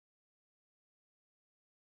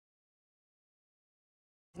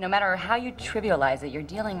No matter how you trivialize it, you're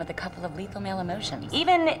dealing with a couple of lethal male emotions.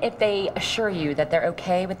 Even if they assure you that they're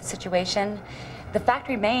okay with the situation, the fact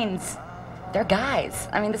remains they're guys.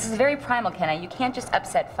 I mean, this is very primal, Kenna. You can't just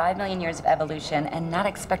upset 5 million years of evolution and not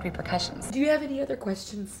expect repercussions. Do you have any other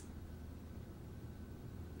questions?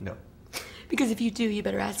 No. Because if you do, you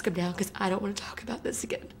better ask him now, because I don't want to talk about this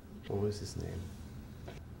again. What was his name?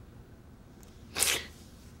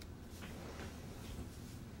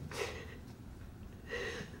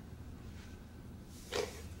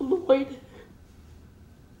 Lloyd.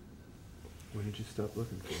 When did you stop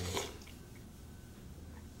looking for him?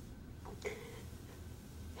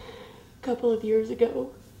 A couple of years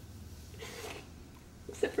ago.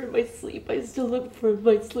 Except for my sleep, I still look for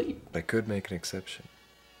my sleep. I could make an exception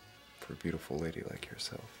for a beautiful lady like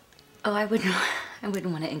yourself. Oh, I wouldn't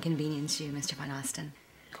want to inconvenience you, Mr. Von Austin.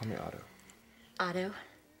 Call me Otto. Otto,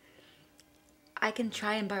 I can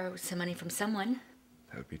try and borrow some money from someone.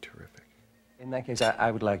 That would be terrific. In that case,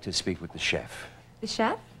 I would like to speak with the chef. The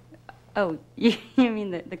chef? Oh, you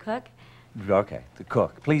mean the cook? Okay, the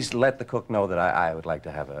cook. Please let the cook know that I would like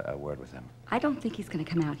to have a word with him. I don't think he's going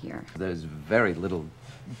to come out here. There's very little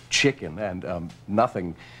chicken and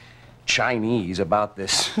nothing Chinese about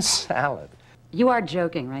this salad. You are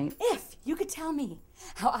joking, right? If you could tell me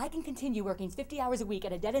how I can continue working 50 hours a week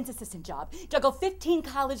at a dead-end assistant job, juggle 15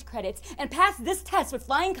 college credits, and pass this test with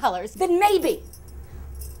flying colors, then maybe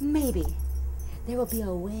there will be a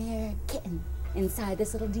rare kitten inside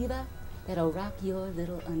this little diva that'll rock your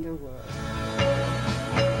little underworld.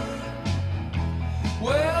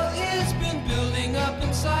 Well,